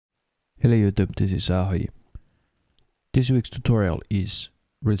Hello YouTube, this is Ahoy. This week's tutorial is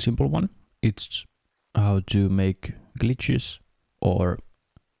a really simple one. It's how to make glitches or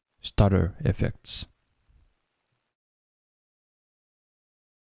stutter effects.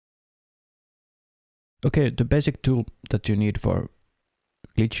 Okay, the basic tool that you need for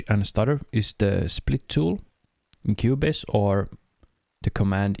glitch and stutter is the split tool in Cubase or the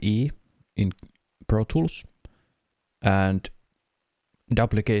Command E in Pro Tools, and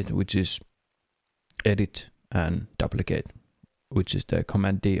duplicate, which is edit, and duplicate, which is the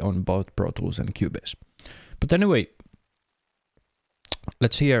Command D on both Pro Tools and Cubase. But anyway,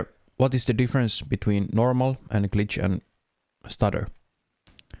 let's hear what is the difference between normal and glitch and stutter.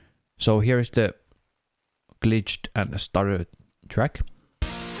 So here is the glitched and stutter track.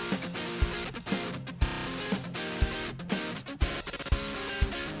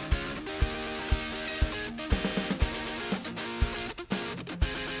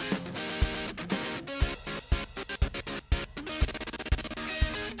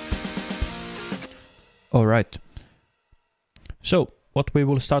 Alright, so what we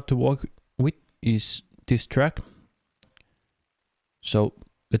will start to work with is this track. So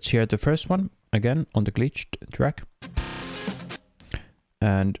let's hear the first one again on the glitched track.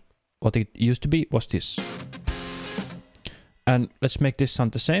 And what it used to be was this. And let's make this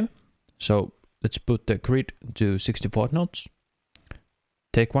sound the same. So let's put the grid to 64 notes.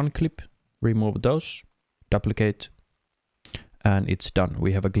 Take one clip, remove those, duplicate, and it's done.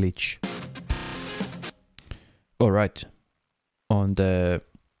 We have a glitch. Alright, on the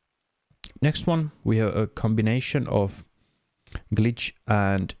next one we have a combination of glitch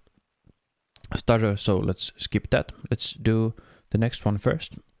and stutter, so let's skip that. Let's do the next one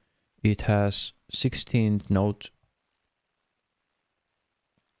first. It has 16th note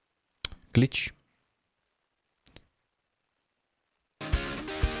glitch.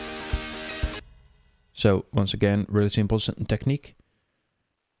 So once again, really simple technique.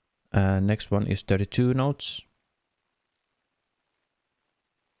 And next one is 32 notes.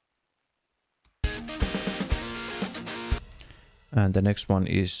 And the next one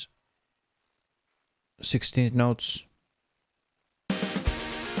is 16 notes.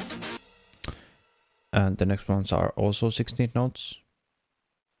 And the next ones are also 16 notes.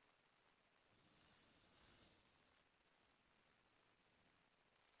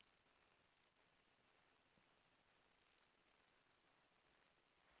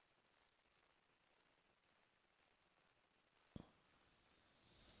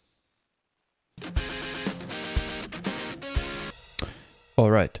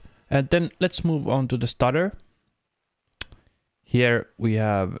 Alright, and then let's move on to the stutter. Here we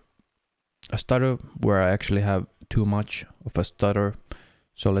have a stutter where I actually have too much of a stutter.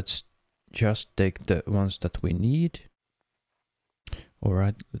 So let's just take the ones that we need.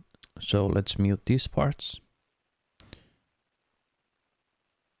 Alright, so let's mute these parts.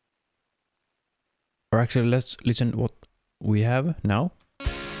 Or actually, let's listen what we have now.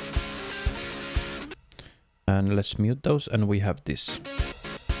 And let's mute those, and we have this.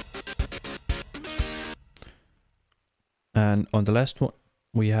 And on the last one,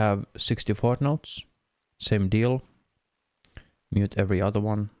 we have 64 notes. Same deal. Mute every other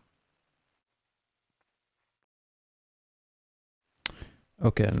one.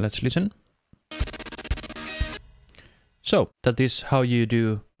 Okay, and let's listen. So that is how you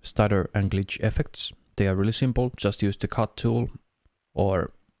do stutter and glitch effects. They are really simple. Just use the cut tool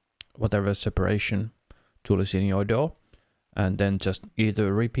or whatever separation tool is in your DAW, and then just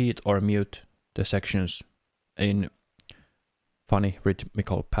either repeat or mute the sections in funny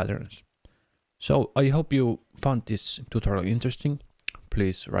rhythmical patterns. So I hope you found this tutorial interesting.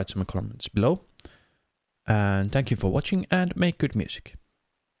 Please write some comments below. And thank you for watching, and make good music.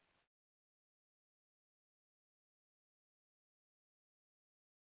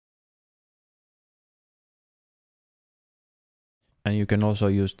 And you can also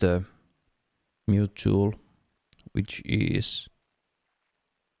use the mute tool, which is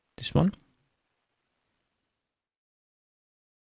this one.